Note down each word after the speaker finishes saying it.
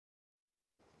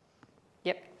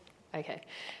Yep, okay.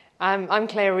 I'm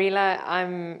Claire Wheeler.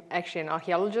 I'm actually an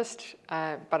archaeologist,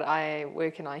 but I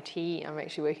work in IT. I'm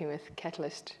actually working with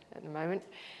Catalyst at the moment.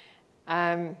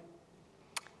 And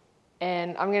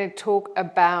I'm going to talk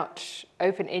about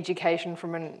open education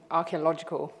from an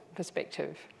archaeological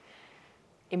perspective,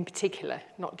 in particular,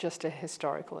 not just a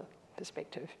historical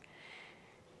perspective.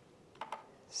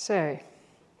 So,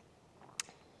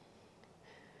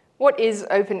 what is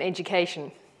open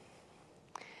education?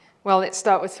 Well, let's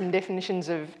start with some definitions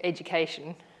of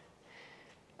education.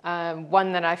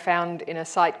 One that I found in a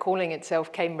site calling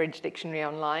itself Cambridge Dictionary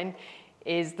Online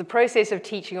is the process of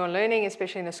teaching or learning,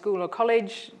 especially in a school or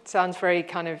college. It sounds very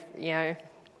kind of,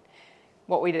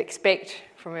 what we'd expect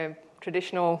from a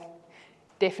traditional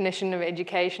definition of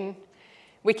education.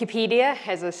 Wikipedia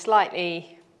has a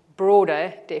slightly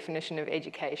broader definition of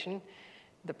education,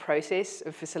 the process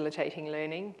of facilitating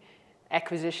learning,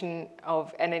 acquisition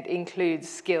of, and it includes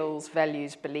skills,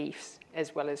 values, beliefs,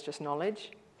 as well as just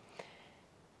knowledge.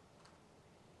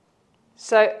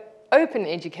 So open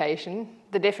education,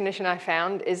 the definition I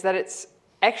found, is that it's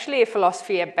actually a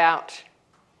philosophy about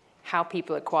how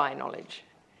people acquire knowledge.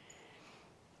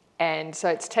 And so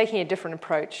it's taking a different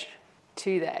approach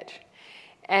to that.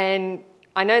 And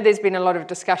I know there's been a lot of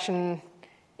discussion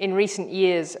in recent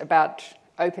years about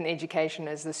open education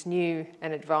as this new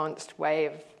and advanced way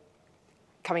of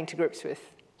coming to grips with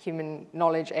human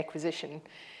knowledge acquisition.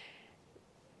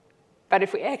 But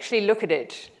if we actually look at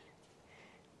it,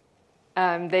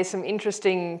 there's some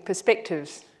interesting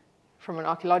perspectives from an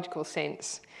archaeological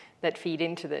sense that feed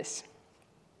into this.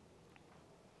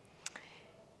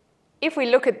 If we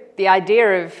look at the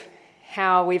idea of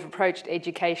how we've approached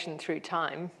education through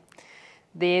time,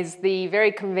 there's the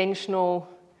very conventional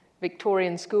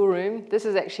Victorian schoolroom. This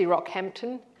is actually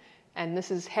Rockhampton, and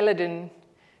this is Helidon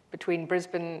between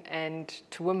Brisbane and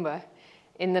Toowoomba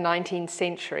in the 19th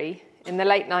century. In the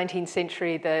late 19th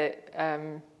century, the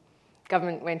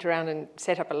government went around and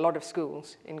set up a lot of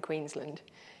schools in Queensland.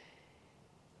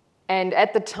 And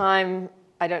at the time,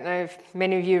 I don't know if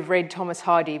many of you have read Thomas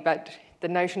Hardy, but the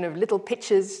notion of little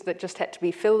pitchers that just had to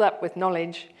be filled up with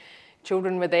knowledge.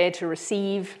 Children were there to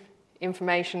receive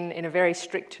information in a very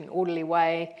strict and orderly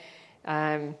way,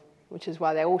 which is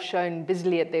why they're all shown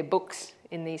busily at their books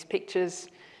in these pictures.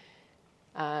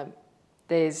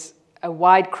 There's a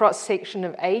wide cross-section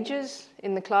of ages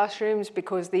in the classrooms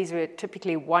because these were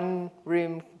typically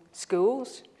one-room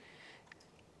schools.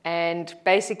 And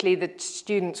basically the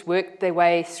students worked their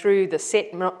way through the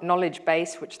set knowledge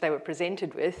base which they were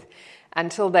presented with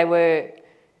until they were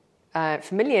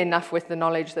familiar enough with the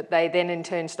knowledge that they then in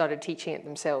turn started teaching it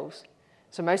themselves.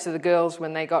 So most of the girls,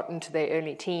 when they got into their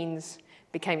early teens,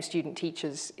 became student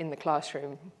teachers in the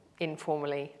classroom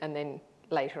informally and then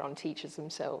later on teachers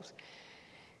themselves.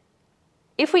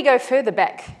 If we go further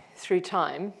back through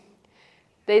time,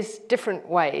 there's different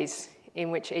ways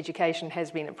in which education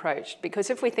has been approached. Because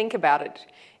if we think about it,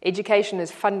 education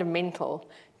is fundamental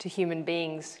to human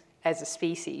beings as a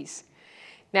species.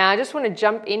 Now, I just want to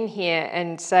jump in here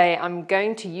and say I'm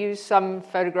going to use some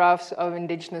photographs of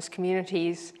Indigenous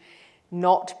communities,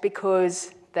 not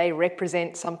because they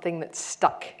represent something that's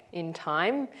stuck in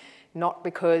time, not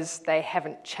because they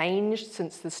haven't changed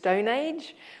since the Stone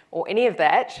Age or any of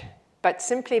that, but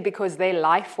simply because their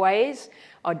life ways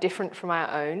are different from our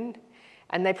own,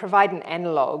 and they provide an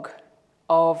analogue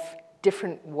of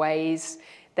different ways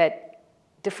that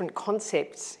different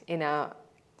concepts in our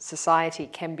society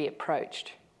can be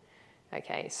approached.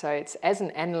 Okay, so it's as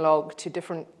an analogue to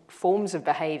different forms of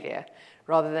behaviour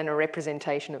rather than a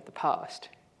representation of the past.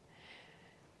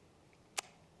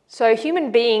 So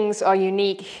human beings are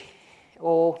unique,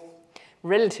 or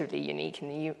relatively unique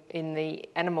in the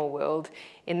animal world,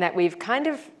 in that we've kind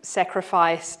of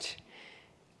sacrificed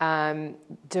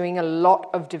doing a lot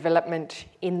of development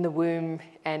in the womb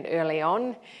and early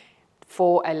on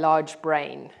for a large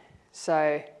brain.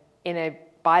 So in a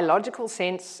biological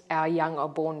sense, our young are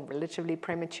born relatively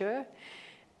premature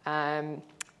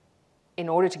in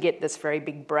order to get this very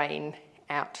big brain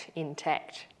out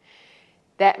intact.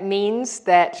 That means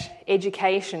that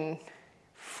education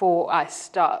for us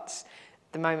starts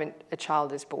the moment a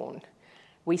child is born.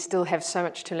 We still have so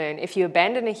much to learn. If you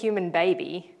abandon a human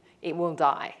baby, it will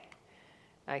die.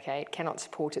 Okay, it cannot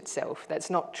support itself.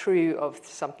 That's not true of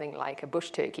something like a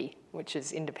bush turkey, which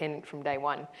is independent from day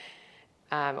one,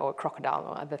 or a crocodile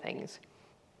or other things.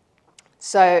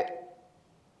 So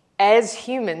as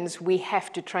humans, we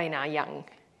have to train our young.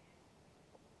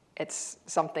 It's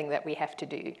something that we have to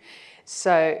do.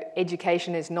 So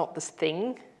education is not this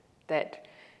thing that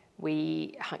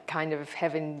we kind of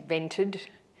have invented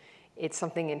It's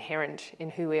something inherent in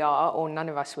who we are, or none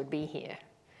of us would be here.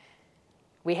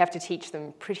 We have to teach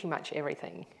them pretty much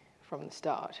everything from the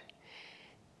start.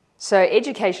 So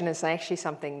education is actually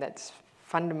something that's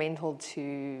fundamental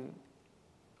to,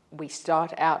 we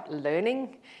start out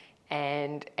learning,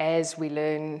 and as we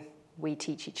learn, we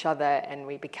teach each other, and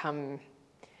we become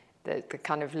the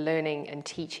kind of learning and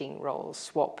teaching roles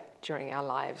swap during our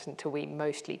lives until we're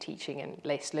mostly teaching and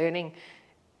less learning,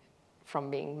 from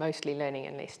being mostly learning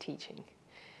and less teaching.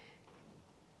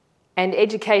 And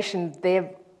education,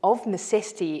 there of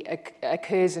necessity,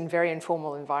 occurs in very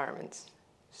informal environments.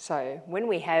 So when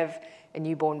we have a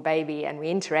newborn baby and we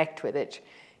interact with it,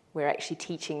 we're actually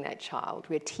teaching that child.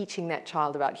 We're teaching that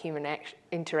child about human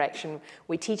interaction.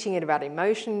 We're teaching it about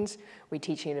emotions. We're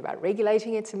teaching it about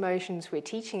regulating its emotions. We're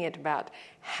teaching it about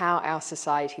how our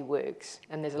society works.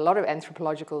 And there's a lot of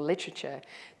anthropological literature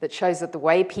that shows that the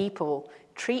way people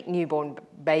treat newborn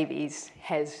babies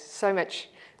has so much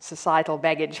societal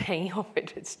baggage hanging off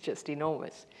it. It's just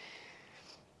enormous.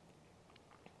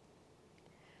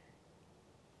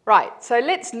 Right, so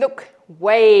let's look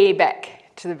way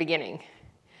back to the beginning.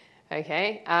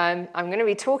 Okay, I'm going to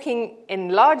be talking in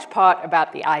large part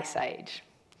about the Ice Age.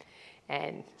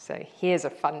 And so here's a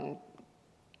fun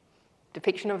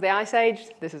depiction of the Ice Age.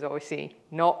 This is obviously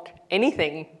not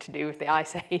anything to do with the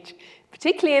Ice Age,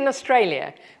 particularly in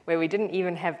Australia, where we didn't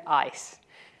even have ice.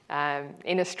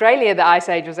 In Australia, the Ice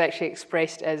Age was actually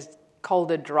expressed as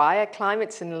colder, drier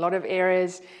climates in a lot of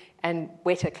areas, and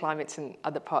wetter climates in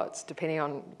other parts, depending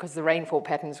on, because the rainfall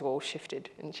patterns were all shifted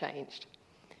and changed.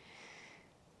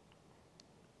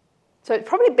 So it's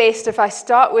probably best if I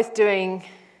start with doing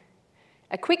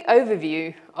a quick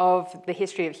overview of the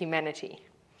history of humanity,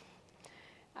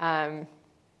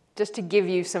 just to give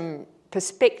you some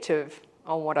perspective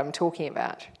on what I'm talking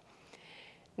about.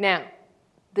 Now,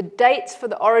 the dates for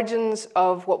the origins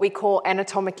of what we call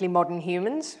anatomically modern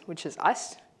humans, which is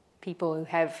us, people who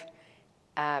have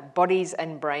bodies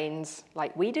and brains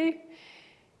like we do,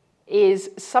 is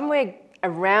somewhere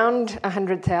around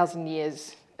 100,000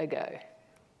 years ago.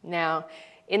 Now,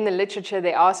 in the literature,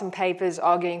 there are some papers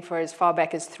arguing for as far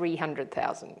back as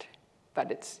 300,000, but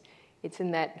it's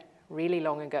in that really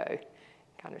long ago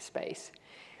kind of space.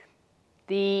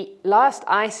 The last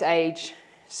ice age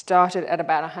started at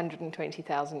about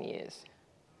 120,000 years.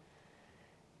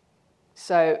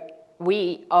 So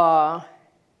we are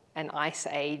an ice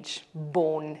age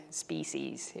born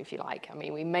species, if you like. I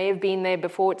mean, we may have been there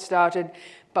before it started,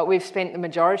 but we've spent the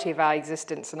majority of our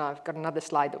existence, and I've got another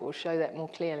slide that will show that more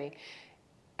clearly,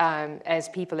 as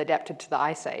people adapted to the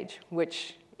ice age,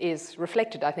 which is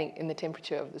reflected, I think, in the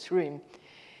temperature of this room.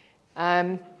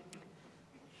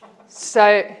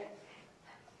 So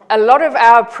a lot of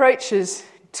our approaches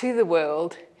to the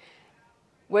world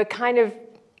were kind of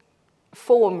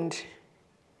formed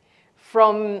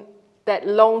from that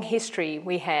long history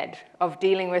we had of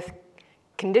dealing with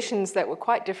conditions that were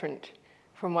quite different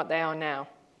from what they are now.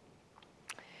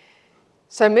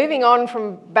 So moving on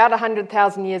from about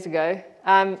 100,000 years ago,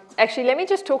 actually let me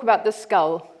just talk about this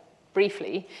skull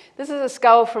briefly. This is a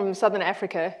skull from southern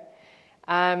Africa,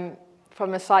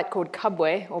 from a site called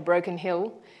Kabwe, or Broken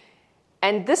Hill.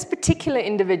 And this particular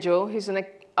individual, who's an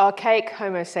archaic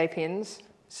Homo sapiens,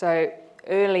 so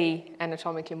early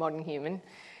anatomically modern human,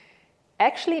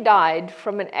 actually died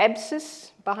from an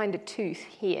abscess behind a tooth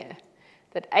here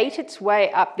that ate its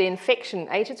way up, the infection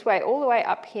ate its way all the way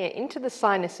up here into the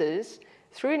sinuses,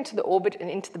 through into the orbit and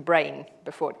into the brain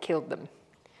before it killed them.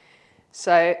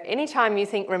 So anytime you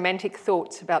think romantic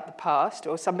thoughts about the past,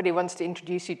 or somebody wants to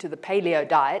introduce you to the paleo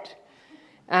diet,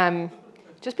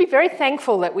 just be very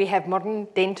thankful that we have modern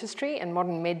dentistry and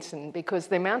modern medicine, because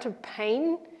the amount of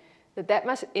pain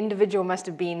that individual must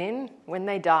have been in when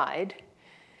they died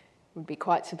would be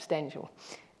quite substantial.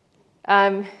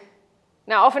 Now,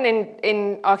 often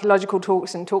in archaeological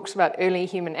talks and talks about early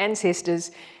human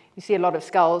ancestors, you see a lot of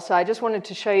skulls. So I just wanted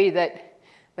to show you that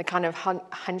the kind of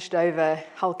hunched over,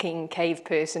 hulking cave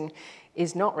person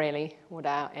is not really what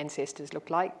our ancestors look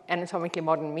like. Anatomically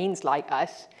modern means like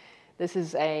us. This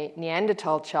is a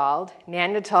Neanderthal child.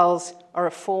 Neanderthals are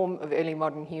a form of early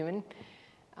modern human.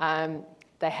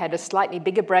 They had a slightly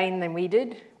bigger brain than we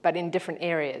did, but in different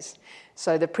areas.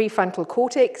 So the prefrontal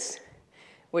cortex,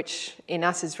 which in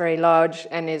us is very large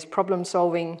and is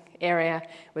problem-solving area,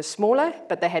 was smaller,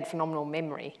 but they had phenomenal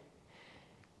memory.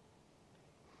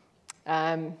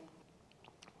 There's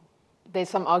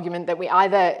some argument that we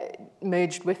either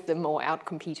merged with them or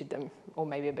outcompeted them, or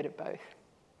maybe a bit of both.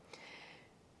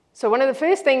 So one of the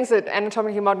first things that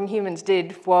anatomically modern humans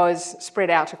did was spread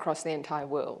out across the entire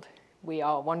world. We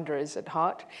are wanderers at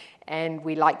heart, and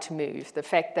we like to move. The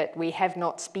fact that we have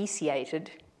not speciated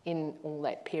in all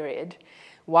that period,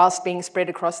 whilst being spread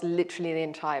across literally the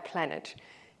entire planet,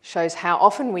 shows how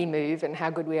often we move and how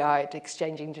good we are at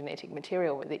exchanging genetic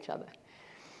material with each other.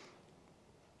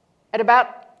 At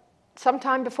about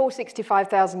sometime before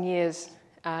 65,000 years,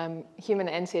 human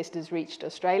ancestors reached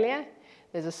Australia.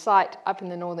 There's a site up in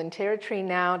the Northern Territory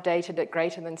now dated at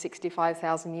greater than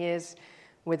 65,000 years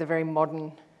with a very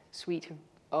modern suite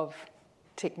of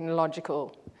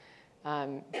technological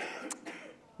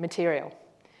material.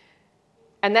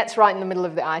 And that's right in the middle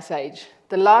of the Ice Age.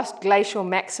 The last glacial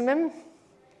maximum,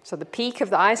 so the peak of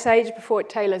the Ice Age before it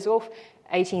tailors off,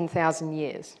 18,000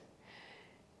 years.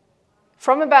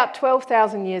 From about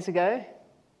 12,000 years ago,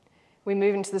 we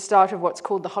move into the start of what's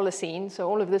called the Holocene. So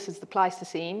all of this is the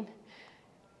Pleistocene.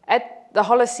 At the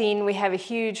Holocene, we have a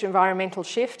huge environmental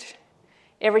shift.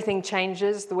 Everything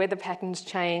changes, the weather patterns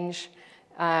change.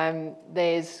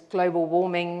 There's global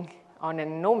warming on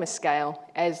an enormous scale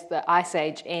as the Ice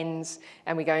Age ends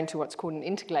and we go into what's called an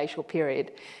interglacial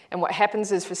period. And what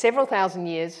happens is for several thousand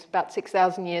years, about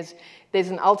 6,000 years, there's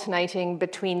an alternating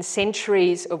between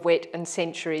centuries of wet and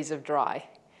centuries of dry.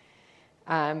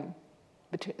 So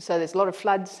there's a lot of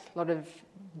floods, a lot of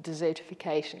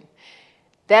desertification.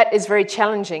 That is very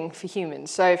challenging for humans.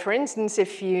 So for instance,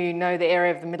 if you know the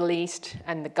area of the Middle East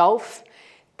and the Gulf,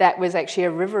 that was actually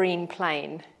a riverine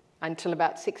plain until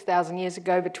about 6,000 years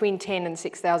ago. Between 10 and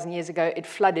 6,000 years ago, it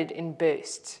flooded in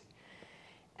bursts.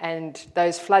 And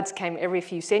those floods came every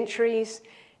few centuries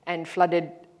and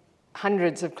flooded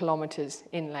hundreds of kilometers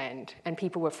inland, and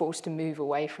people were forced to move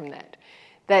away from that.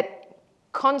 That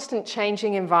constant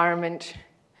changing environment,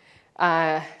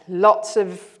 lots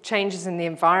of changes in the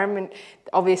environment.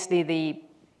 Obviously,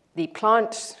 the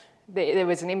plants, there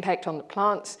was an impact on the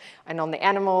plants and on the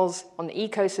animals, on the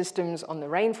ecosystems, on the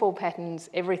rainfall patterns,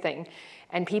 everything.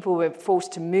 And people were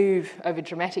forced to move over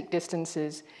dramatic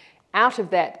distances. Out of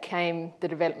that came the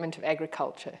development of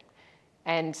agriculture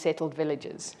and settled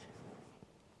villages.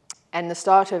 And the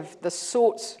start of the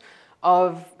sorts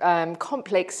of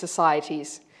complex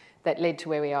societies that led to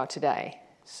where we are today.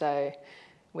 So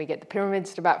we get the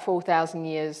pyramids at about 4,000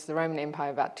 years, the Roman Empire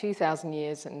about 2,000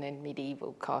 years, and then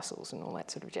medieval castles and all that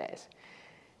sort of jazz.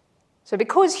 So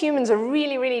because humans are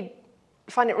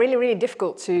find it really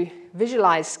difficult to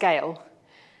visualize scale,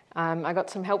 I got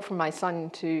some help from my son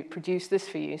to produce this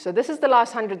for you. So this is the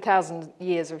last 100,000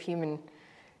 years of human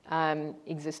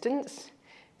existence.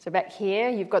 So back here,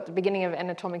 you've got the beginning of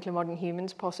anatomically modern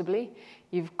humans, possibly.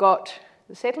 You've got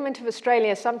the settlement of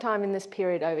Australia sometime in this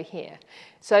period over here.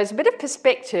 So as a bit of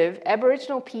perspective,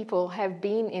 Aboriginal people have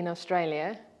been in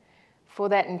Australia for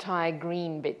that entire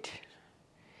green bit.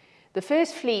 The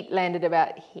first fleet landed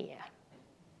about here.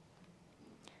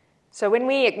 So when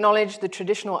we acknowledge the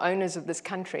traditional owners of this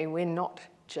country, we're not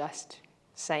just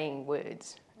saying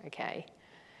words, okay?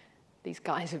 These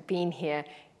guys have been here.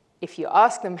 If you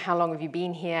ask them how long have you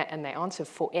been here and they answer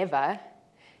forever,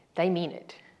 they mean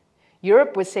it.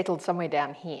 Europe was settled somewhere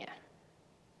down here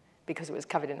because it was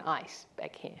covered in ice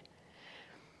back here.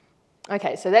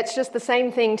 Okay, so that's just the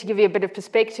same thing to give you a bit of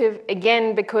perspective.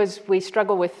 Again, because we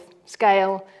struggle with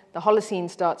scale, the Holocene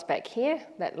starts back here.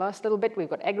 That last little bit, we've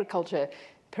got agriculture,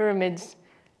 pyramids.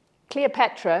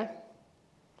 Cleopatra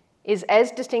is as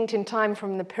distinct in time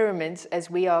from the pyramids as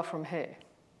we are from her.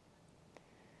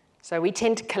 So we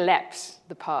tend to collapse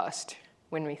the past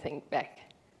when we think back.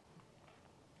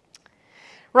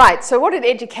 Right, so what did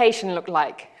education look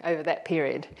like over that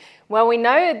period? Well, we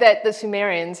know that the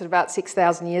Sumerians, at about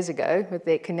 6,000 years ago, with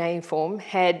their cuneiform,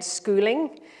 had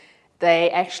schooling. They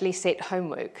actually set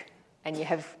homework. And you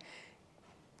have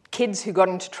kids who got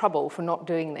into trouble for not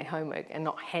doing their homework and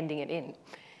not handing it in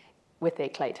with their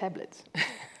clay tablets.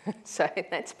 So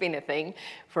that's been a thing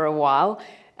for a while.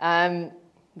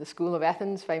 The School of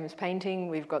Athens, famous painting.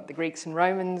 We've got the Greeks and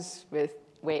Romans,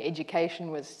 where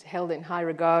education was held in high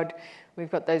regard. We've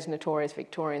got those notorious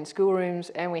Victorian schoolrooms,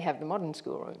 and we have the modern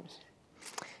schoolrooms.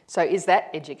 So is that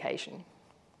education?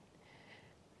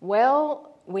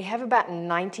 Well, we have about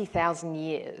 90,000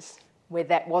 years where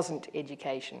that wasn't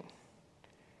education,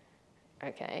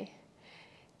 okay?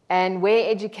 And where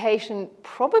education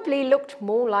probably looked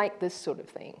more like this sort of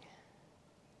thing.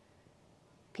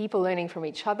 People learning from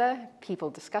each other, people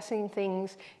discussing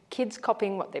things, kids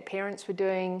copying what their parents were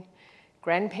doing,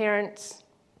 grandparents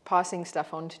passing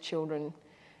stuff on to children,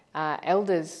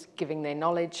 elders giving their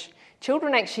knowledge,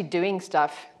 children actually doing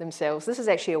stuff themselves. This is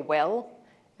actually a well,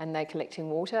 and they're collecting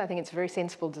water. I think it's a very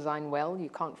sensible design well. You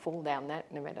can't fall down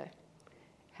that no matter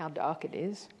how dark it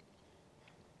is.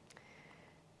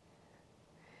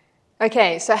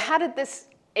 Okay, so how did this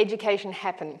education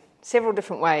happen? Several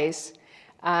different ways.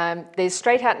 There's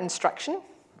straight out instruction,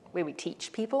 where we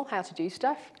teach people how to do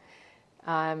stuff.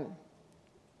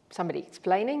 Somebody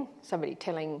explaining, somebody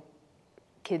telling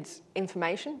kids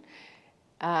information,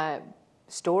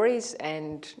 stories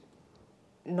and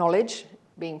knowledge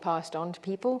being passed on to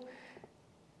people.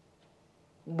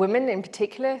 Women in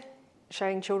particular,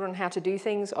 showing children how to do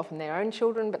things, often their own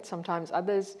children, but sometimes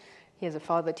others. Here's a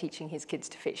father teaching his kids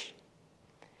to fish.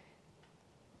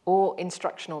 Or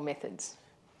instructional methods.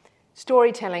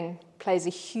 Storytelling plays a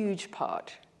huge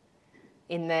part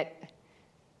in that.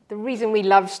 The reason we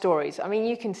love stories, I mean,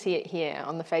 you can see it here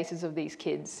on the faces of these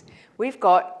kids. We've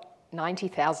got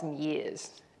 90,000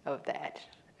 years of that,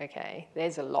 okay?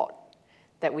 There's a lot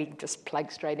that we just plug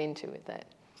straight into with that.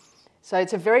 So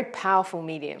it's a very powerful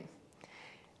medium.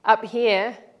 Up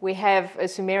here, we have a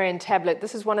Sumerian tablet.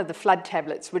 This is one of the flood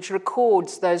tablets, which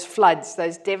records those floods,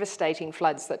 those devastating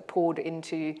floods that poured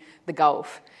into the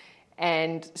Gulf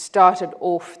and started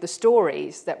off the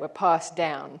stories that were passed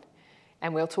down.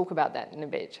 And we'll talk about that in a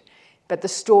bit. But the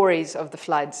stories of the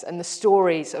floods and the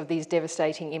stories of these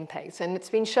devastating impacts. And it's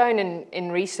been shown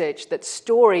in research that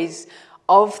stories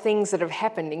of things that have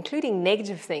happened, including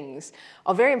negative things,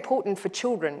 are very important for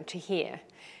children to hear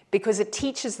because it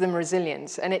teaches them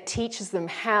resilience and it teaches them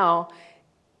how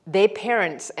their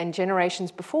parents and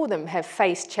generations before them have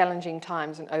faced challenging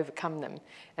times and overcome them.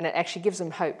 And it actually gives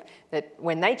them hope that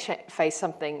when they face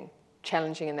something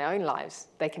challenging in their own lives,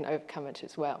 they can overcome it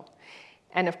as well.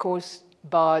 And of course,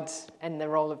 bards and the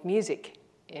role of music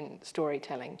in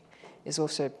storytelling is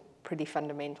also pretty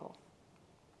fundamental.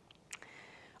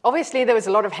 Obviously, there was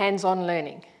a lot of hands-on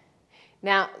learning.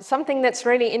 Now, something that's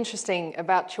really interesting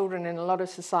about children in a lot of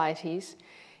societies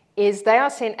is they are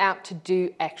sent out to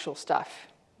do actual stuff.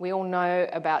 We all know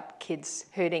about kids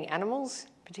herding animals,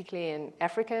 particularly in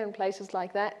Africa and places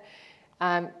like that.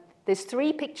 There's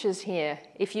 3 pictures here.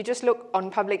 If you just look on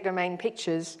public domain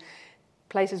pictures,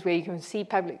 places where you can see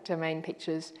public domain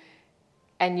pictures,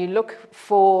 and you look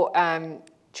for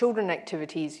children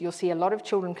activities, you'll see a lot of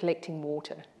children collecting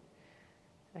water.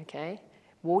 Okay?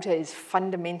 Water is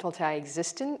fundamental to our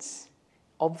existence.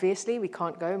 Obviously, we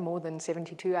can't go more than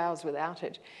 72 hours without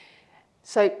it.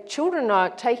 So children are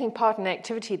taking part in an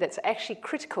activity that's actually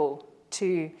critical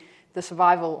to the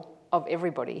survival of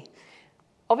everybody.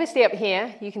 Obviously up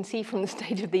here, you can see from the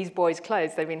state of these boys'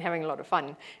 clothes, they've been having a lot of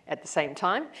fun at the same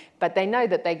time, but they know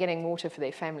that they're getting water for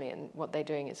their family and what they're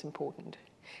doing is important.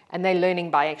 And they're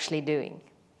learning by actually doing.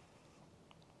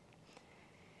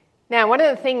 Now, one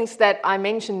of the things that I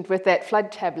mentioned with that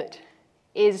flood tablet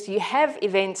is you have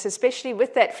events, especially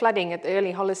with that flooding at the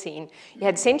early Holocene, you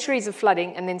had centuries of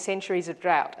flooding and then centuries of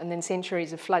drought and then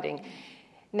centuries of flooding.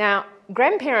 Now,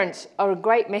 grandparents are a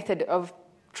great method of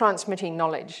transmitting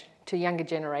knowledge to younger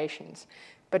generations,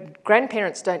 but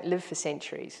grandparents don't live for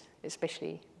centuries,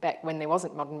 especially back when there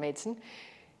wasn't modern medicine.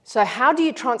 So how do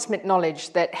you transmit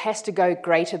knowledge that has to go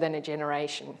greater than a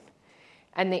generation?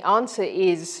 And the answer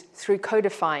is through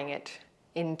codifying it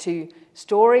into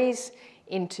stories,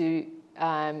 into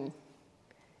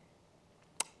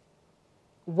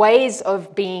ways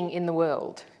of being in the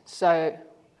world. So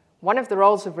one of the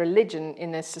roles of religion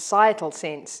in a societal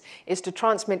sense is to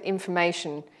transmit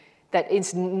information that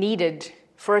is needed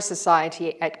for a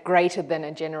society at greater than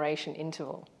a generation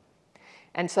interval.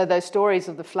 And so those stories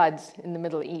of the floods in the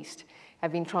Middle East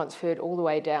have been transferred all the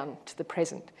way down to the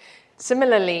present.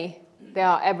 Similarly, there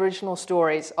are Aboriginal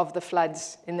stories of the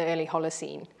floods in the early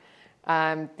Holocene.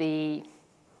 The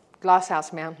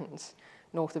Glasshouse Mountains,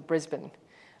 north of Brisbane,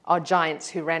 are giants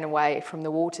who ran away from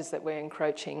the waters that were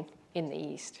encroaching in the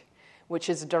east, which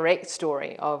is a direct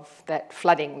story of that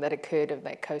flooding that occurred of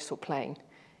that coastal plain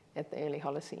at the early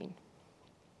Holocene.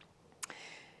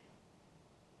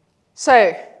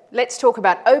 So let's talk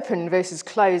about open versus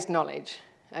closed knowledge,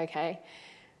 okay?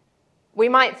 We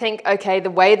might think, okay, the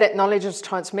way that knowledge was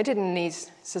transmitted in these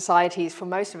societies for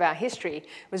most of our history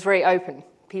was very open.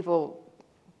 People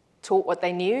taught what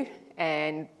they knew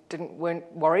and weren't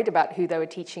worried about who they were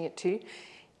teaching it to.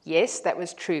 Yes, that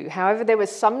was true. However, there was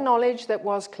some knowledge that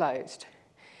was closed.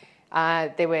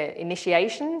 There were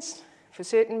initiations for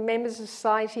certain members of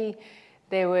society.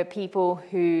 There were people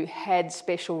who had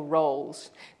special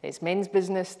roles. There's men's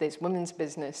business, there's women's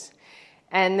business.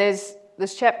 And there's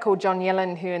this chap called John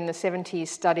Yellen who in the 70s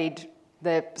studied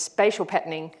the spatial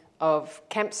patterning of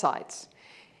campsites.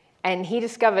 And he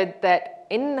discovered that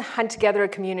in the hunter-gatherer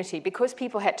community, because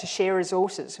people had to share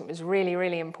resources, it was really,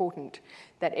 really important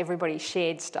that everybody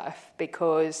shared stuff,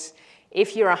 because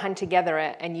if you're a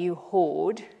hunter-gatherer and you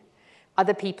hoard,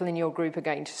 other people in your group are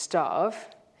going to starve,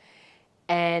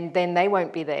 and then they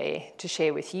won't be there to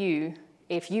share with you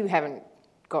if you haven't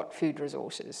got food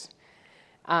resources.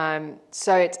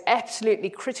 So it's absolutely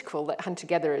critical that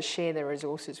hunter-gatherers share their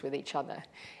resources with each other.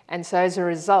 And so as a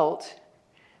result,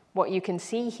 what you can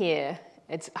see here,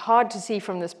 it's hard to see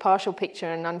from this partial picture,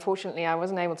 and unfortunately I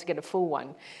wasn't able to get a full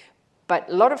one, but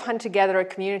a lot of hunter-gatherer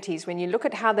communities, when you look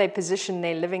at how they position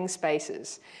their living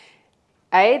spaces,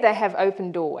 A, they have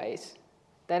open doorways.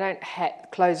 They don't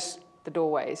close the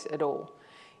doorways at all.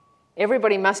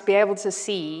 Everybody must be able to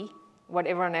see what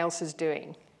everyone else is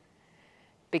doing,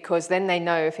 because then they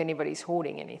know if anybody's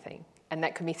hoarding anything, and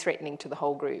that can be threatening to the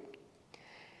whole group.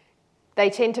 They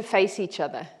tend to face each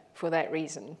other for that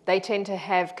reason. They tend to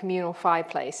have communal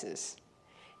fireplaces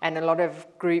and a lot of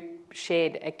group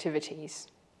shared activities,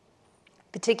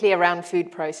 particularly around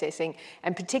food processing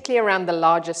and particularly around the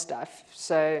larger stuff.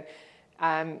 So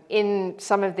in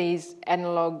some of these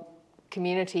analog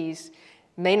communities,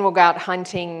 men will go out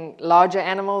hunting larger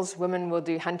animals, women will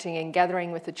do hunting and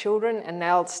gathering with the children, and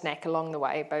they'll snack along the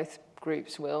way, both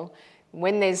groups will.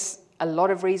 When there's a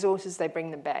lot of resources, they bring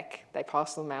them back, they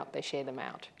parcel them out, they share them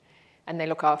out, and they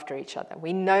look after each other.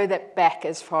 We know that back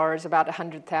as far as about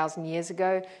 100,000 years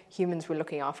ago, humans were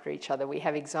looking after each other. We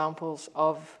have examples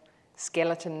of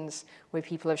skeletons where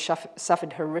people have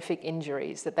suffered horrific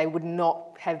injuries that they would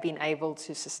not have been able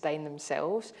to sustain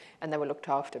themselves, and they were looked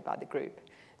after by the group.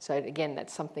 So again,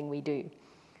 that's something we do.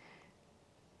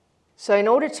 So in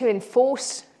order to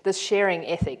enforce this sharing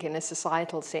ethic in a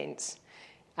societal sense,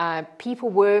 people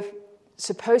were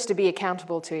supposed to be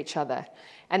accountable to each other.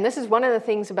 And this is one of the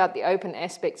things about the open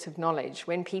aspects of knowledge.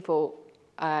 When people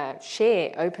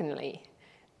share openly,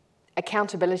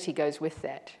 accountability goes with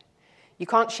that. You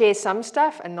can't share some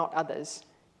stuff and not others,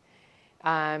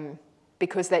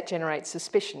 because that generates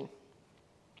suspicion.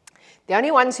 The only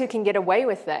ones who can get away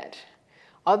with that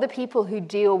are the people who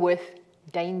deal with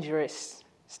dangerous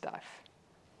stuff,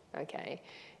 okay?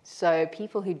 So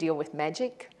people who deal with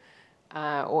magic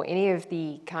or any of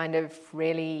the kind of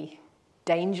really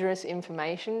dangerous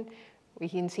information. We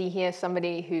can see here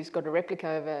somebody who's got a replica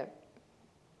of an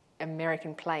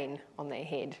American plane on their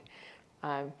head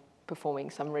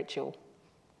performing some ritual.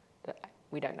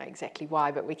 We don't know exactly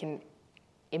why, but we can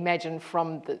imagine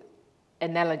from the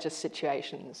analogous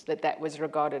situations that that was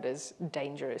regarded as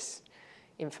dangerous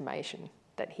information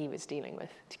that he was dealing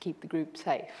with to keep the group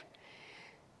safe.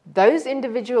 Those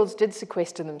individuals did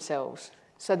sequester themselves.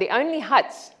 So the only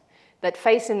huts that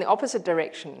face in the opposite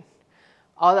direction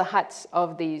are the huts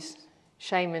of these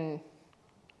shaman,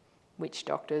 witch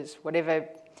doctors, whatever,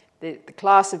 the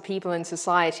class of people in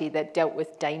society that dealt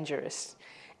with dangerous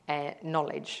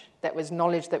knowledge. That was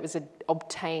knowledge that was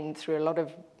obtained through a lot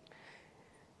of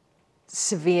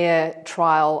severe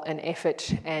trial and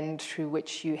effort, and through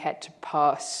which you had to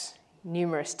pass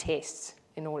numerous tests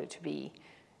in order to be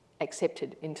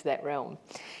accepted into that realm.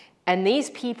 And these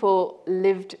people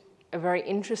lived a very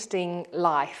interesting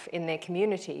life in their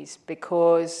communities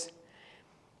because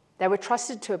they were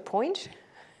trusted to a point,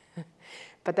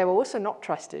 but they were also not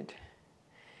trusted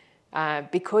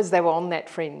because they were on that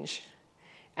fringe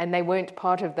and they weren't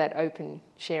part of that open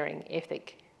sharing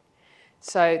ethic.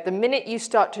 So the minute you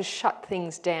start to shut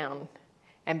things down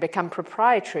and become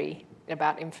proprietary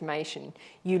about information,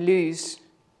 you lose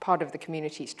part of the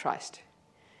community's trust.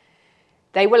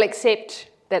 They will accept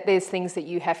that there's things that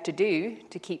you have to do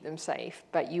to keep them safe,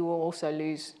 but you will also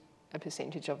lose a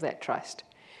percentage of that trust.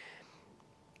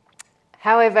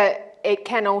 However, it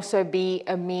can also be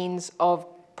a means of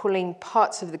pulling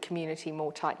parts of the community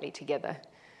more tightly together.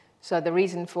 So the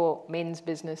reason for men's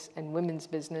business and women's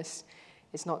business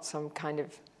is not some kind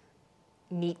of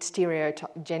neat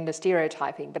gender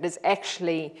stereotyping, but it's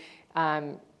actually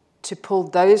to pull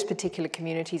those particular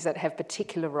communities that have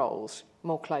particular roles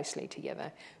more closely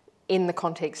together in the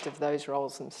context of those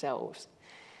roles themselves.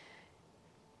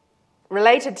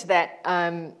 Related to that,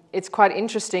 it's quite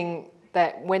interesting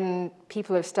that when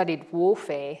people have studied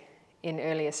warfare in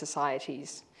earlier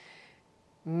societies,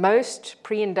 most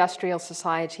pre-industrial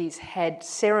societies had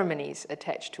ceremonies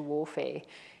attached to warfare,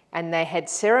 and they had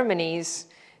ceremonies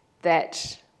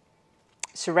that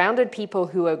surrounded people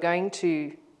who were going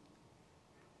to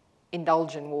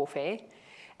indulge in warfare,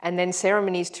 and then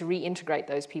ceremonies to reintegrate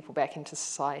those people back into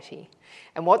society.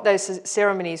 And what those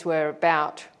ceremonies were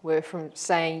about were from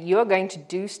saying, you're going to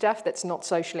do stuff that's not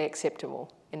socially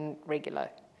acceptable in regular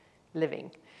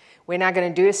living. We're now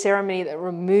going to do a ceremony that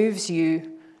removes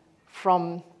you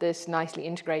from this nicely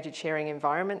integrated sharing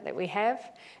environment that we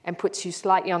have and puts you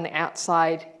slightly on the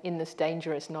outside in this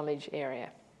dangerous knowledge area.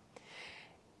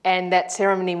 And that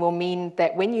ceremony will mean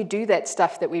that when you do that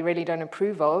stuff that we really don't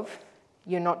approve of,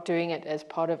 you're not doing it as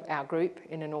part of our group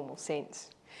in a normal sense.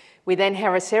 We then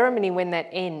have a ceremony when that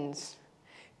ends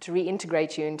to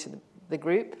reintegrate you into the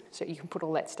group so you can put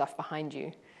all that stuff behind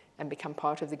you and become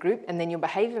part of the group. And then your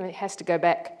behavior has to go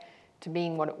back to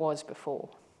being what it was before.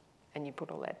 And you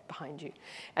put all that behind you.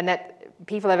 And that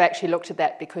people have actually looked at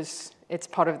that because it's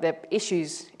part of the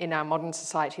issues in our modern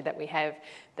society that we have,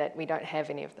 that we don't have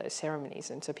any of those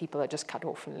ceremonies. And so people are just cut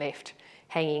off and left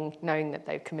hanging, knowing that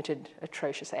they've committed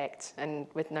atrocious acts and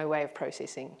with no way of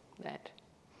processing that.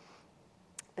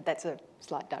 But that's a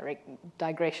slight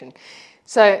digression.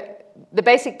 So the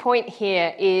basic point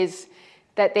here is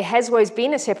that there has always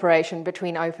been a separation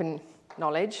between open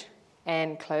knowledge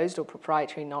and closed or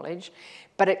proprietary knowledge,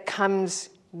 but it comes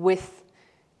with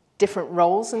different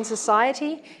roles in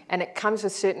society, and it comes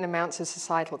with certain amounts of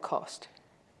societal cost.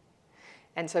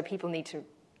 And so people need to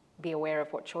be aware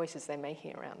of what choices they're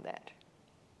making around that.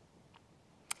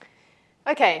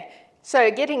 Okay, so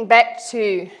getting back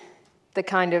to the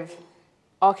kind of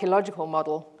archaeological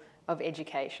model of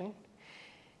education,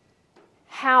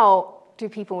 how do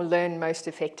people learn most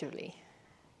effectively?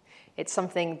 It's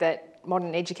something that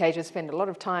modern educators spend a lot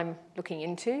of time looking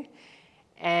into,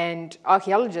 and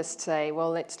archaeologists say,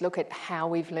 well, let's look at how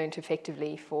we've learned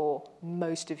effectively for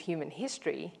most of human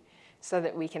history so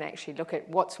that we can actually look at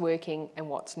what's working and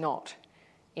what's not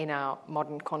in our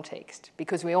modern context.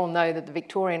 Because we all know that the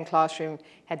Victorian classroom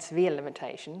had severe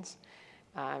limitations,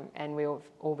 and we've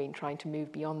all been trying to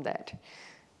move beyond that.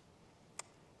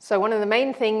 So one of the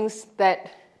main things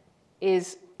that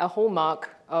is a hallmark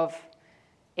of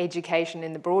education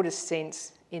in the broadest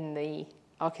sense, in the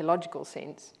archaeological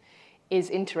sense, is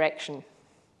interaction.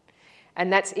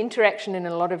 And that's interaction in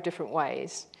a lot of different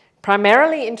ways.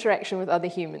 Primarily interaction with other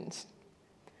humans.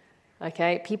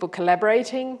 Okay, people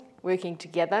collaborating, working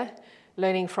together,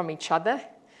 learning from each other,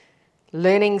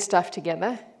 learning stuff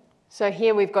together. So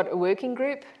here we've got a working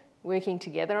group working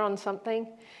together on something.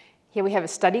 Here we have a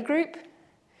study group.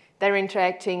 They're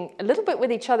interacting a little bit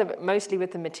with each other, but mostly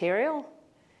with the material,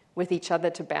 with each other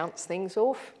to bounce things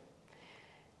off.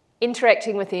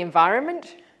 Interacting with the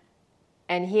environment.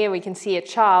 And here we can see a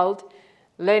child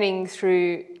learning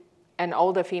through an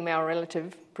older female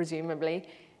relative, presumably,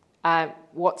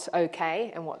 what's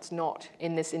okay and what's not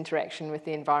in this interaction with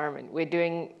the environment. We're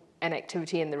doing an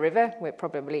activity in the river. We're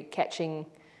probably catching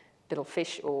little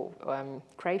fish or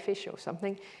crayfish or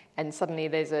something, and suddenly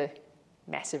there's a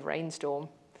massive rainstorm.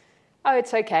 Oh,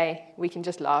 it's okay. We can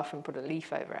just laugh and put a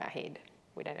leaf over our head.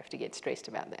 We don't have to get stressed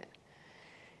about that.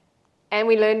 And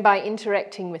we learn by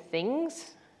interacting with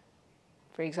things,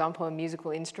 for example, a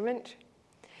musical instrument.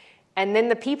 And then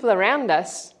the people around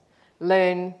us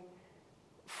learn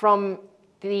from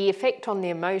the effect on the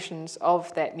emotions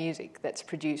of that music that's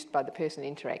produced by the person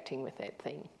interacting with that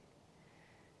thing.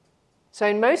 So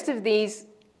in most of these,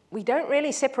 we don't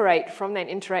really separate from that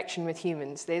interaction with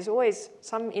humans. There's always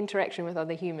some interaction with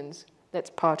other humans that's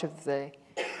part of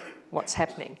what's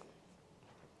happening.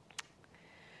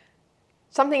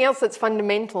 Something else that's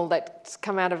fundamental that's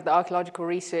come out of the archaeological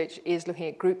research is looking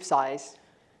at group size.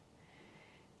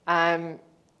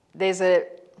 There's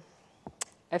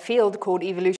a field called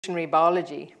evolutionary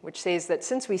biology, which says that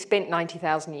since we spent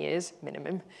 90,000 years,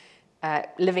 minimum,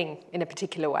 living in a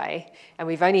particular way, and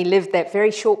we've only lived that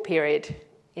very short period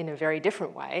in a very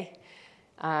different way,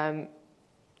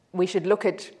 we should look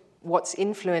at what's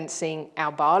influencing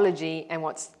our biology and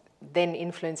what's then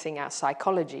influencing our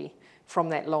psychology from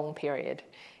that long period.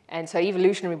 And so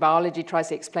evolutionary biology tries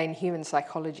to explain human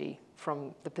psychology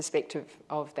from the perspective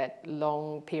of that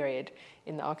long period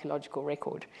in the archaeological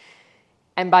record.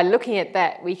 And by looking at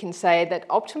that, we can say that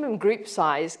optimum group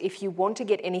size, if you want to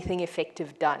get anything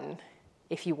effective done,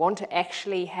 if you want to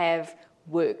actually have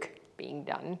work being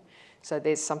done, so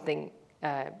there's something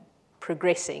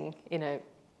progressing in a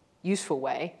useful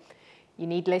way, you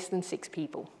need less than 6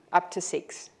 people. Up to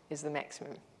 6 is the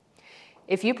maximum.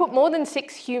 If you put more than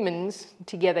 6 humans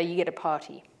together, you get a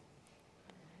party.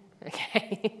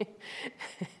 Okay?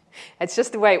 It's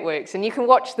just the way it works. And you can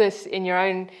watch this in your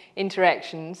own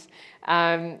interactions.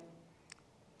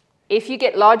 If you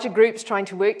get larger groups trying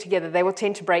to work together, they will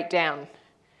tend to break down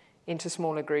into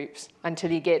smaller groups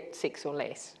until you get 6 or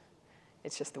less.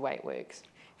 It's just the way it works.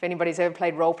 If anybody's ever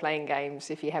played role-playing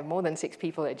games, if you have more than 6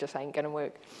 people, it just ain't going to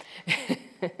work.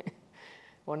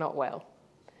 Or not well.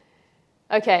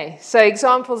 Okay, so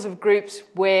examples of groups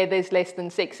where there's less than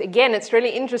 6. Again, it's really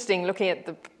interesting looking at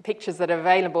the pictures that are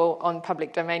available on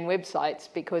public domain websites,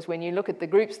 because when you look at the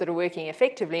groups that are working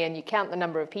effectively and you count the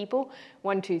number of people,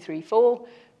 1, 2, 3, 4,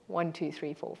 1, 2,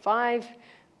 3, 4, 5,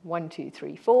 1, 2,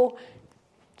 3, 4,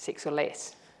 6 or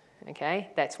less. Okay,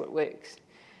 that's what works.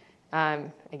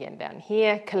 Again, down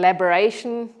here,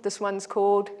 collaboration, this one's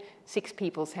called, 6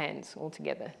 people's hands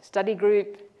altogether. Study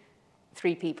group,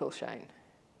 3 people shown.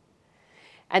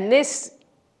 And this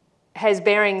has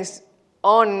bearings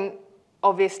on,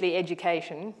 obviously,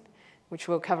 education, which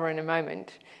we'll cover in a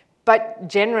moment, but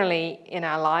generally in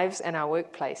our lives and our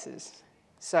workplaces.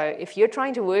 So if you're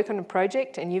trying to work on a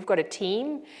project and you've got a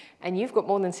team and you've got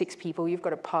more than 6 people, you've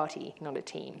got a party, not a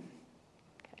team.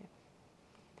 Okay.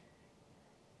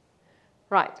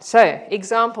 Right, so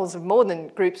examples of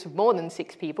groups of more than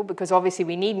 6 people, because obviously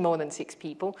we need more than 6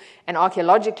 people, and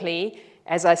archaeologically,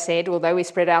 as I said, although we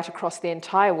spread out across the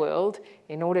entire world,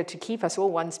 in order to keep us all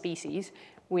one species,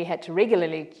 we had to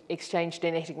regularly exchange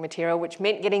genetic material, which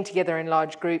meant getting together in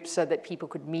large groups so that people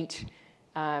could meet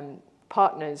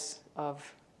partners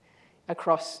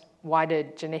across wider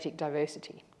genetic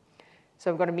diversity.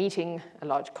 So we've got a meeting, a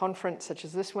large conference such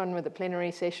as this one with a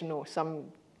plenary session or some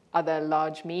other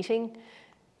large meeting.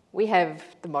 We have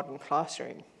the modern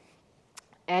classroom.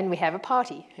 And we have a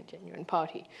party, a genuine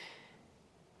party.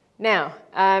 Now,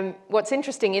 what's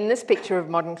interesting in this picture of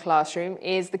modern classroom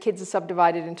is the kids are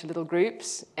subdivided into little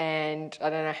groups, and I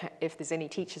don't know if there's any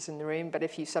teachers in the room, but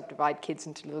if you subdivide kids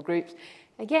into little groups,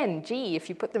 again, gee, if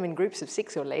you put them in groups of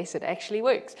 6 or less, it actually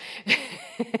works.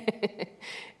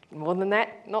 More than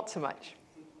that, not so much.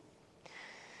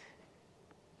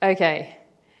 Okay.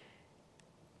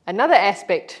 Another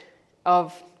aspect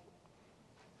of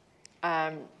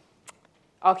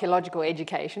archaeological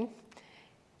education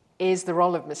is the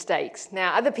role of mistakes.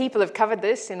 Now, other people have covered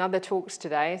this in other talks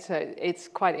today, so it's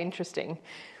quite interesting.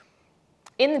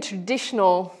 In the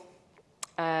traditional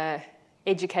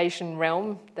education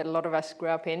realm that a lot of us grew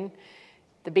up in,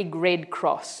 the big red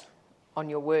cross on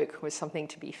your work was something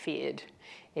to be feared.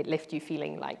 It left you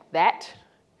feeling like that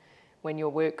when your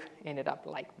work ended up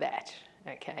like that,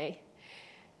 okay?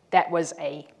 That was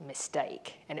a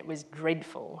mistake, and it was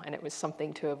dreadful, and it was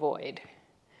something to avoid.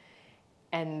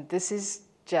 And this is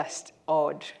just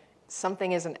odd.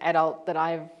 Something as an adult that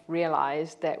I've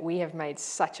realized that we have made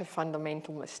such a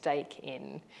fundamental mistake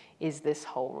in is this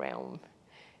whole realm.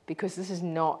 Because this is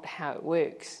not how it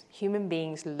works. Human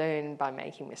beings learn by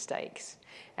making mistakes.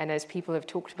 And as people have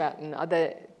talked about in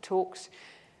other talks,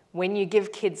 when you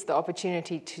give kids the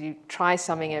opportunity to try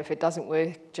something, and if it doesn't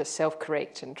work, just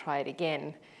self-correct and try it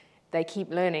again, they keep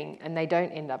learning and they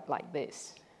don't end up like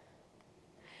this.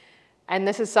 And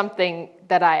this is something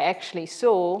that I actually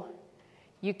saw.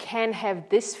 You can have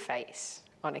this face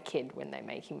on a kid when they're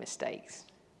making mistakes.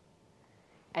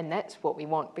 And that's what we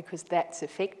want, because that's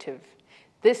effective.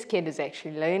 This kid is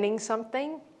actually learning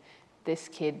something. This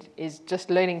kid is just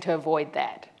learning to avoid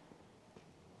that.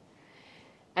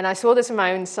 And I saw this in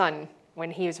my own son when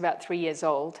he was about 3 years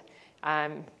old.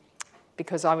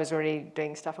 Because I was already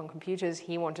doing stuff on computers,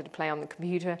 he wanted to play on the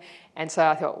computer. And so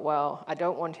I thought, well, I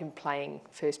don't want him playing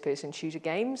first-person shooter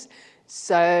games,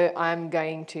 so I'm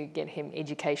going to get him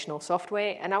educational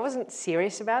software. And I wasn't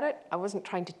serious about it. I wasn't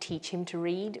trying to teach him to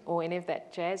read or any of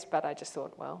that jazz, but I just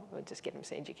thought, well, I'll just get him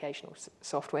some educational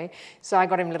software. So I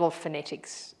got him little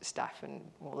phonetics stuff and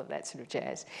all of that sort of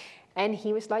jazz. And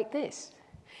he was like this.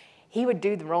 He would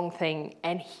do the wrong thing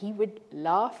and he would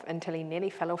laugh until he nearly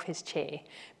fell off his chair,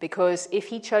 because if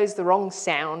he chose the wrong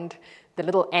sound, the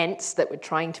little ants that were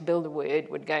trying to build a word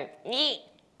would go,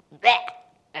 "Bah,"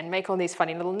 and make all these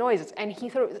funny little noises. And he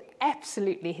thought it was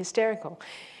absolutely hysterical.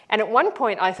 And at one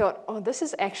point I thought, oh, this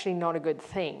is actually not a good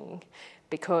thing,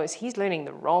 because he's learning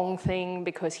the wrong thing,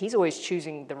 because he's always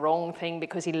choosing the wrong thing,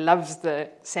 because he loves the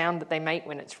sound that they make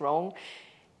when it's wrong.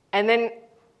 And then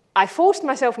I forced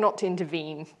myself not to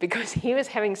intervene because he was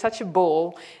having such a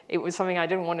ball. It was something I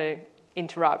didn't want to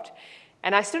interrupt.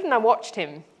 And I stood and I watched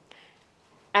him.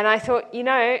 And I thought, you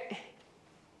know,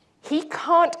 he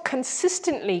can't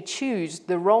consistently choose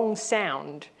the wrong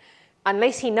sound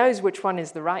unless he knows which one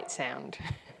is the right sound.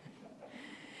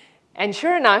 And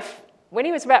sure enough, when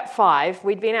he was about 5,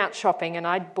 we'd been out shopping and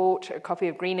I'd bought a copy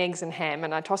of Green Eggs and Ham,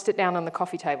 and I tossed it down on the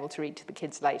coffee table to read to the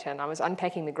kids later, and I was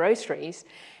unpacking the groceries,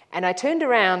 and I turned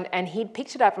around and he'd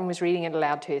picked it up and was reading it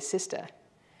aloud to his sister.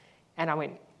 And I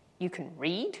went, "You can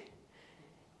read?"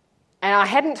 And I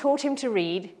hadn't taught him to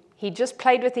read. He just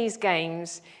played with these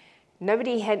games.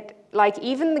 Nobody had, like,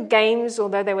 even the games,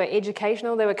 although they were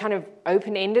educational, they were kind of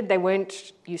open-ended. They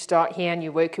weren't, you start here and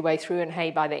you work your way through and hey,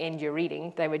 by the end you're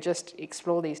reading. They were just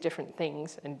explore these different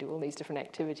things and do all these different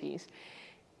activities.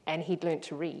 And he'd learnt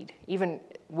to read, even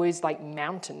words like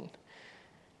mountain.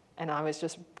 And I was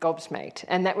just gobsmacked.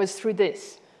 And that was through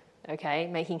this, okay,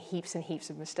 making heaps and heaps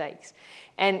of mistakes.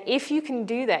 And if you can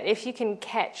do that, if you can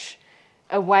catch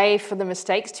a way for the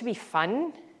mistakes to be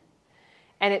fun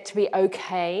and it to be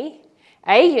okay,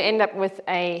 You end up with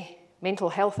a mental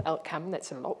health outcome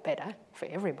that's a lot better for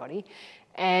everybody,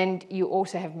 and you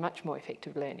also have much more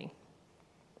effective learning.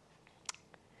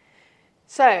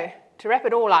 So, to wrap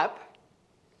it all up,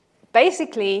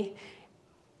 basically,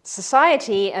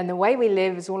 society and the way we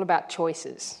live is all about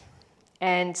choices.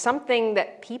 And something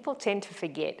that people tend to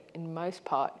forget, in most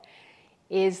part,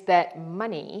 is that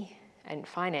money and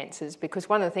finances, because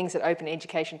one of the things that open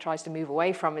education tries to move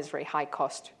away from is very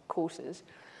high-cost courses.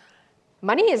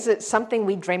 Money is something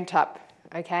we dreamt up,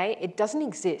 okay? It doesn't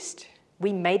exist.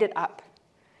 We made it up.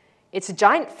 It's a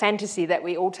giant fantasy that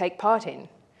we all take part in,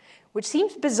 which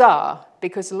seems bizarre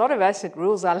because a lot of us, it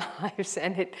rules our lives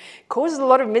and it causes a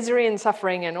lot of misery and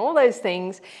suffering and all those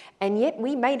things, and yet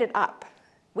we made it up.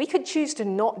 We could choose to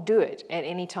not do it at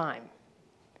any time,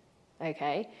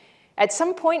 okay? At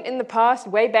some point in the past,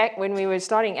 way back when we were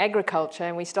starting agriculture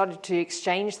and we started to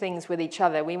exchange things with each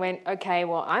other, we went, okay,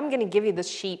 well, I'm going to give you this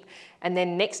sheep, and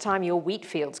then next time your wheat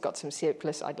field's got some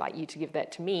surplus, I'd like you to give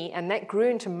that to me. And that grew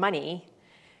into money,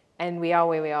 and we are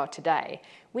where we are today.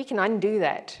 We can undo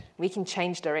that. We can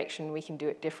change direction. We can do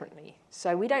it differently.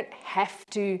 So we don't have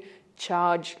to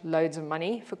charge loads of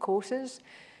money for courses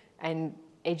and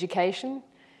education.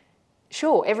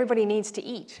 Sure, everybody needs to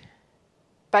eat.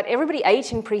 But everybody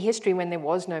ate in prehistory when there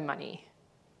was no money.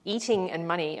 Eating and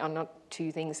money are not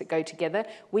two things that go together.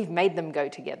 We've made them go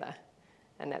together,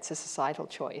 and that's a societal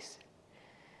choice.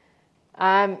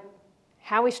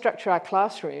 How we structure our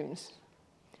classrooms,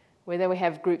 whether we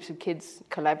have groups of kids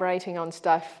collaborating on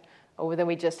stuff, or whether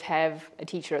we just have a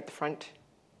teacher at the front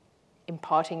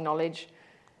imparting knowledge,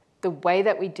 the way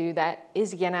that we do that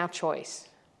is, again, our choice,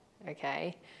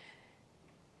 okay?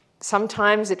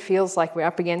 Sometimes it feels like we're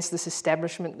up against this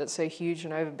establishment that's so huge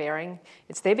and overbearing.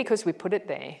 It's there because we put it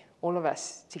there, all of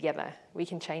us together. We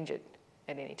can change it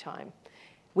at any time.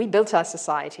 We built our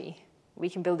society.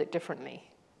 We can build it differently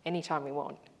anytime we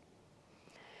want.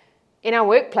 In our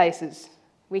workplaces,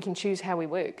 we can choose how we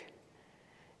work.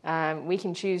 We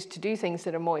can choose to do things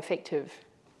that are more effective,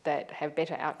 that have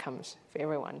better outcomes for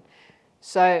everyone.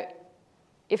 So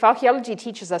if archaeology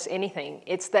teaches us anything,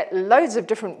 it's that loads of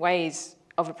different ways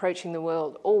of approaching the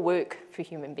world all work for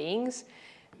human beings.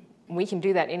 We can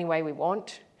do that any way we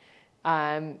want,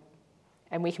 and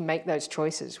we can make those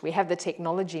choices. We have the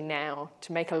technology now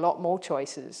to make a lot more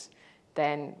choices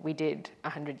than we did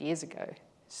 100 years ago.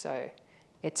 So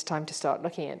it's time to start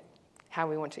looking at how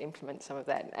we want to implement some of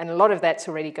that. And a lot of that's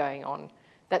already going on.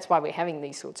 That's why we're having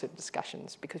these sorts of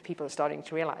discussions, because people are starting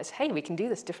to realize, hey, we can do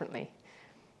this differently.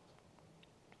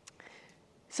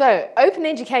 So open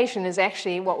education is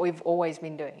actually what we've always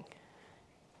been doing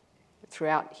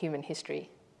throughout human history.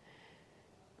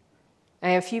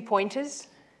 I have a few pointers.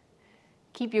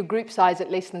 Keep your group size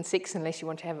at less than 6 unless you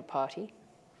want to have a party.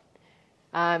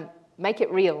 Make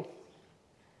it real.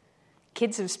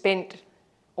 Kids have spent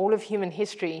all of human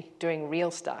history doing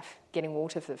real stuff, getting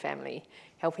water for the family,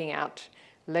 helping out,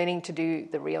 learning to do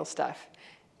the real stuff.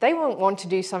 They won't want to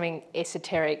do something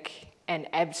esoteric and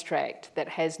abstract that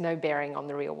has no bearing on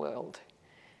the real world.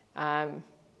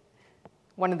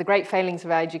 One of the great failings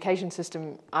of our education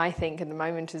system, I think, at the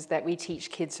moment is that we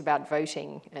teach kids about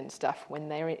voting and stuff when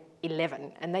they're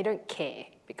 11, and they don't care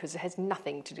because it has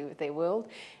nothing to do with their world.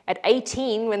 At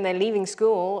 18, when they're leaving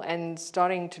school and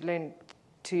starting to learn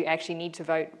to actually need to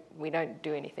vote, we don't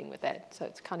do anything with that, so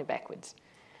it's kind of backwards.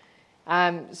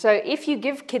 So if you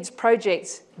give kids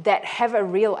projects that have a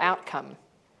real outcome,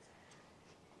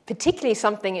 particularly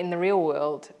something in the real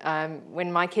world.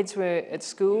 When my kids were at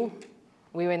school,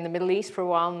 we were in the Middle East for a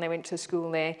while and they went to school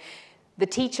there. The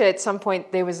teacher, at some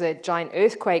point, there was a giant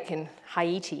earthquake in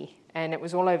Haiti and it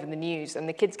was all over the news, and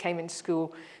the kids came into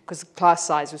school because the class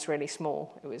size was really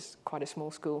small. It was quite a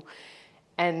small school.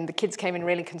 And the kids came in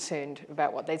really concerned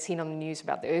about what they'd seen on the news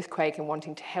about the earthquake and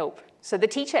wanting to help. So the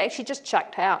teacher actually just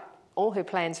chucked out all her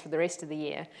plans for the rest of the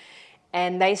year,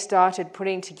 and they started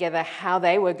putting together how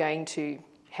they were going to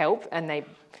help, and they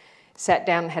sat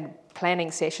down and had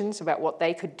planning sessions about what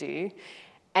they could do,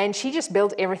 and she just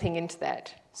built everything into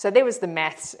that. So there was the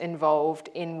maths involved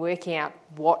in working out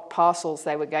what parcels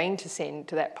they were going to send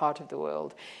to that part of the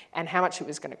world and how much it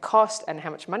was going to cost and how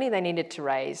much money they needed to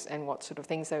raise and what sort of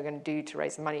things they were going to do to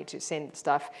raise the money to send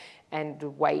stuff and the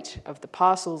weight of the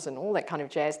parcels and all that kind of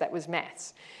jazz. That was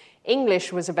maths.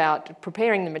 English was about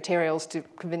preparing the materials to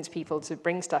convince people to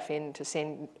bring stuff in to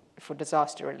send for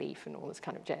disaster relief and all this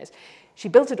kind of jazz. She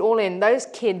built it all in. Those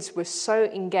kids were so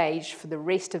engaged for the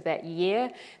rest of that year.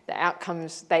 The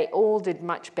outcomes, they all did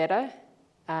much better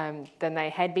than they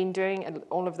had been doing in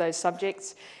all of those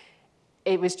subjects.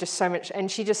 It was just so much. And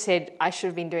she just said, I should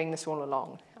have been doing this all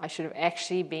along. I should have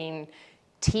actually been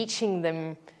teaching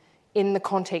them in the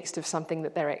context of something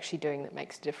that they're actually doing that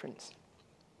makes a difference.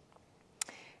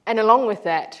 And along with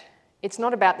that, it's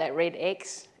not about that red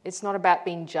X. It's not about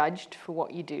being judged for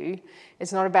what you do.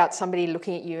 It's not about somebody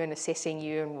looking at you and assessing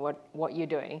you and what you're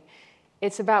doing.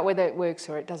 It's about whether it works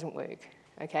or it doesn't work.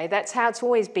 Okay, that's how it's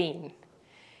always been.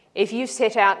 If you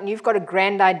set out and you've got a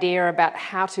grand idea about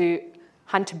how to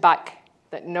hunt a buck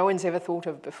that no one's ever thought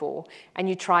of before, and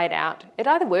you try it out, it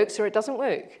either works or it doesn't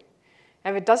work.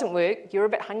 And if it doesn't work, you're a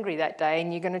bit hungry that day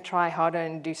and you're going to try harder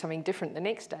and do something different the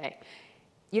next day.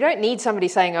 You don't need somebody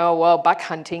saying, oh, well, buck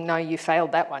hunting, no, you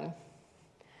failed that one.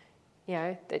 You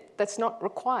know, that's not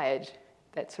required.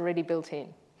 That's already built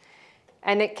in.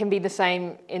 And it can be the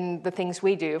same in the things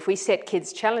we do. If we set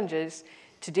kids challenges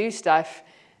to do stuff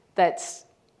that's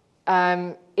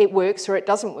it works or it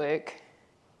doesn't work,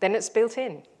 then it's built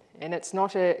in. And it's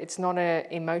not a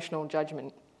emotional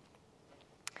judgment.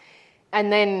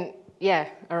 And then, yeah,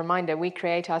 a reminder, we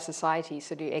create our society,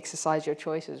 so do exercise your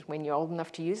choices. When you're old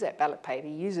enough to use that ballot paper,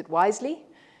 use it wisely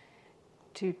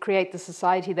to create the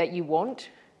society that you want.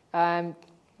 In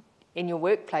your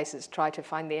workplaces, try to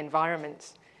find the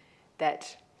environments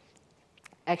that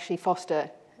actually foster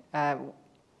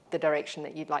the direction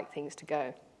that you'd like things to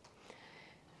go.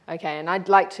 Okay, and I'd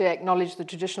like to acknowledge the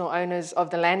traditional owners of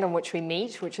the land on which we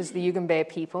meet, which is the Yugambeh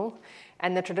people,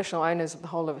 and the traditional owners of the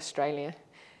whole of Australia.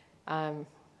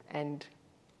 And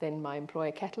then my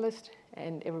employer Catalyst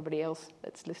and everybody else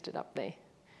that's listed up there.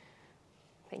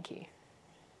 Thank you.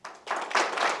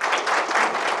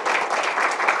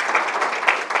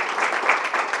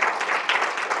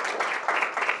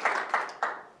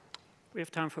 We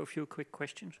have time for a few quick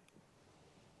questions.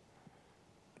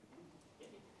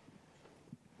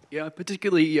 Yeah, I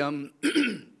particularly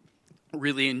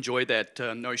really enjoy that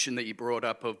notion that you brought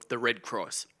up of the Red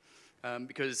Cross.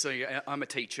 Because I'm a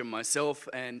teacher myself,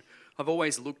 and I've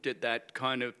always looked at that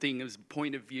kind of thing as a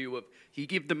point of view of you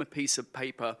give them a piece of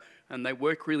paper and they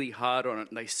work really hard on it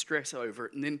and they stress over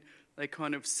it, and then they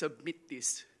kind of submit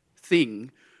this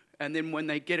thing, and then when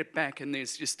they get it back and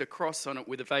there's just a cross on it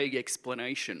with a vague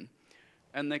explanation,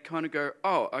 and they kind of go,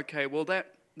 oh, okay, well there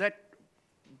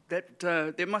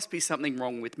must be something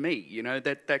wrong with me, you know,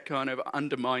 that kind of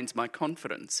undermines my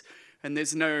confidence. And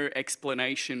there's no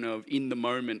explanation of in the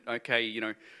moment, okay, you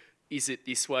know, is it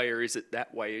this way or is it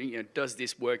that way? You know, does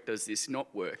this work, does this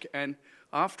not work? And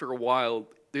after a while,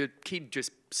 the kid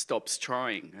just stops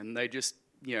trying and they just,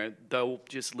 you know, they'll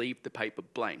just leave the paper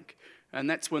blank. And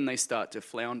that's when they start to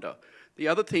flounder. The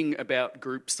other thing about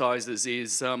group sizes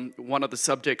is one of the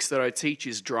subjects that I teach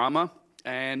is drama,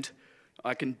 and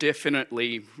I can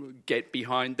definitely get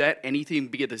behind that. Anything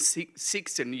bigger than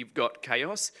six and you've got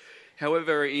chaos.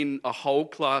 However, in a whole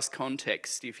class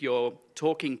context, if you're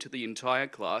talking to the entire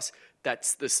class,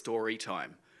 that's the story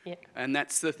time. Yeah. And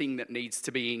that's the thing that needs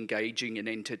to be engaging and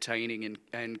entertaining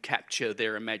and capture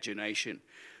their imagination.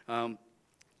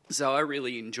 So I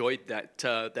really enjoyed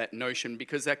that notion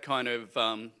because that kind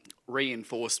of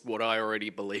reinforced what I already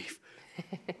believe.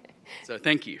 So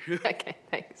thank you. Okay,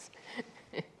 thanks.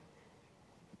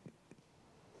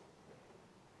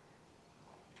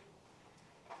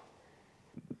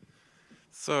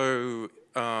 So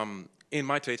in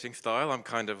my teaching style, I'm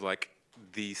kind of like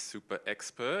the super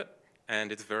expert,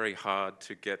 and it's very hard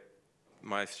to get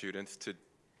my students to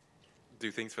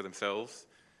do things for themselves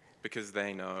because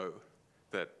they know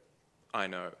that I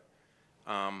know.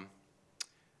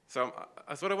 So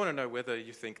I sort of want to know whether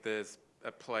you think there's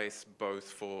a place both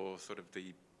for sort of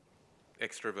the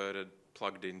extroverted,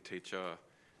 plugged-in teacher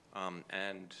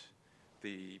and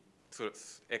the sort of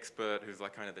expert who's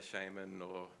like kind of the shaman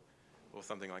or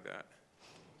something like that.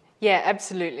 Yeah,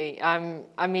 absolutely.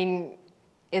 I mean,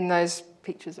 in those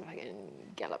pictures, if I can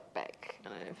gallop back, I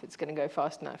don't know if it's going to go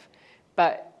fast enough,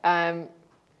 but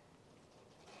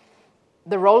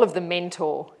the role of the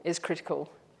mentor is critical.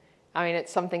 I mean,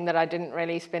 it's something that I didn't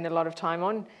really spend a lot of time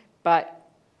on, but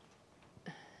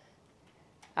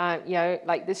you know,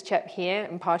 like this chap here,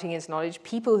 imparting his knowledge,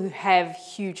 people who have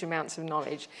huge amounts of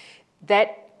knowledge,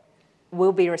 that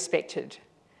will be respected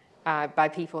by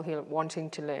people who are wanting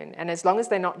to learn. And as long as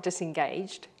they're not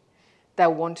disengaged,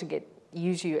 they'll want to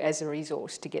use you as a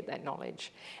resource to get that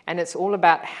knowledge. And it's all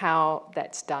about how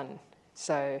that's done.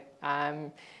 So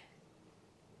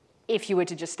if you were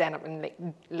to just stand up and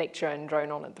lecture and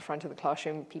drone on at the front of the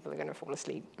classroom, people are going to fall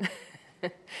asleep.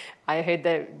 I heard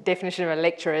the definition of a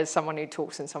lecturer as someone who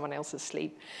talks in someone else's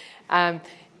sleep.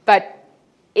 But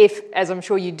if, as I'm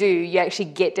sure you do, you actually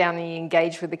get down and you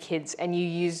engage with the kids and you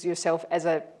use yourself as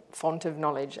a font of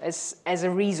knowledge, as a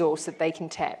resource that they can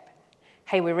tap.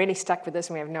 Hey, we're really stuck with this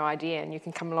and we have no idea, and you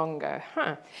can come along and go,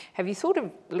 have you thought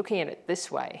of looking at it this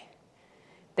way?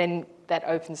 then that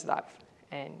opens it up.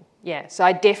 And yeah, so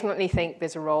I definitely think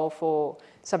there's a role for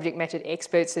subject matter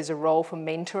experts, there's a role for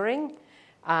mentoring,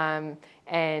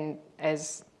 and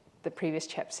as the previous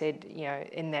chap said, you know,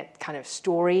 in that kind of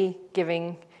story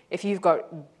giving, if you've got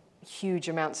huge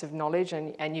amounts of knowledge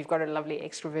and you've got a lovely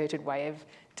extroverted way of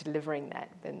delivering that,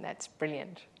 then that's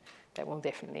brilliant. That will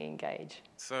definitely engage.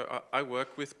 So I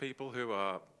work with people who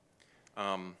are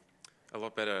a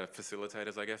lot better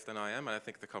facilitators, I guess, than I am, and I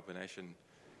think the combination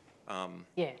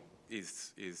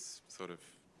is sort of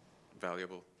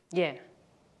valuable. Yeah,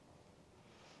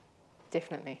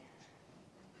 definitely.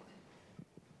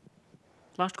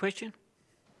 Last question.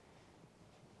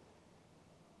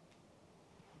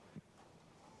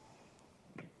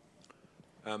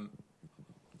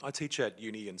 I teach at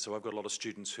uni, and so I've got a lot of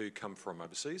students who come from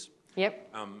overseas.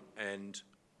 Yep. And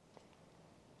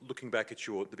looking back at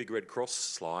the Big Red Cross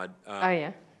slide,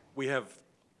 we have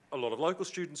a lot of local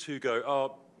students who go,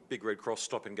 oh, Big Red Cross,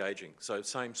 stop engaging. So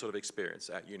same sort of experience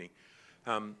at uni.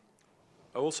 I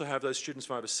also have those students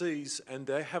from overseas, and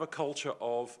they have a culture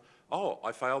of, oh,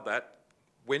 I failed that,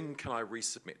 when can I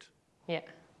resubmit? Yeah.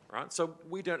 Right? So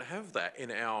we don't have that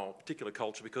in our particular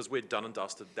culture because we're done and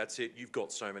dusted, that's it, you've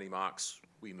got so many marks,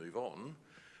 we move on.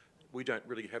 We don't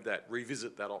really have that,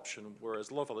 revisit that option,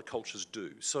 whereas a lot of other cultures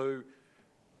do. So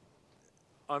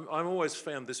I'm always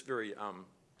found this very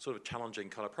sort of challenging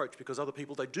kind of approach because other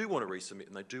people, they do want to resubmit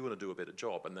and they do want to do a better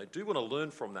job and they do want to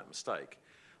learn from that mistake.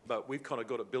 But we've kind of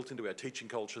got it built into our teaching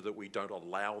culture that we don't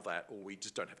allow that or we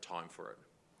just don't have time for it.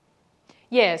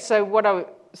 Yeah, so what I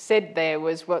said there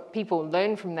was what people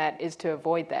learn from that is to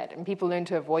avoid that. And people learn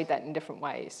to avoid that in different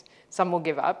ways. Some will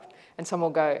give up and some will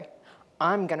go,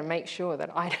 I'm going to make sure that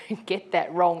I don't get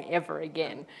that wrong ever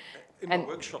again. In my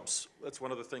workshops, that's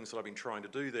one of the things that I've been trying to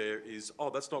do there is, oh,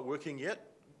 that's not working yet.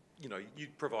 You know, you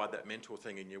provide that mentor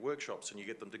thing in your workshops and you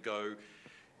get them to go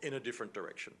in a different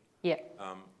direction. Yeah.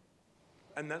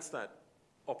 And that's that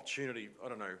opportunity. I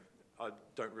don't know, I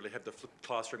don't really have the flipped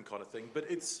classroom kind of thing, but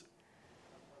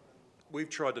we've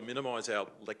tried to minimise our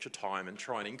lecture time and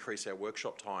try and increase our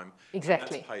workshop time.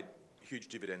 Exactly. And that's paid huge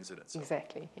dividends in itself.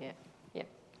 Exactly, yeah. Yeah.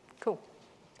 Cool.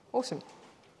 Awesome.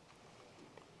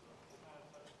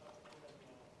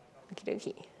 Okie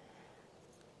dokie.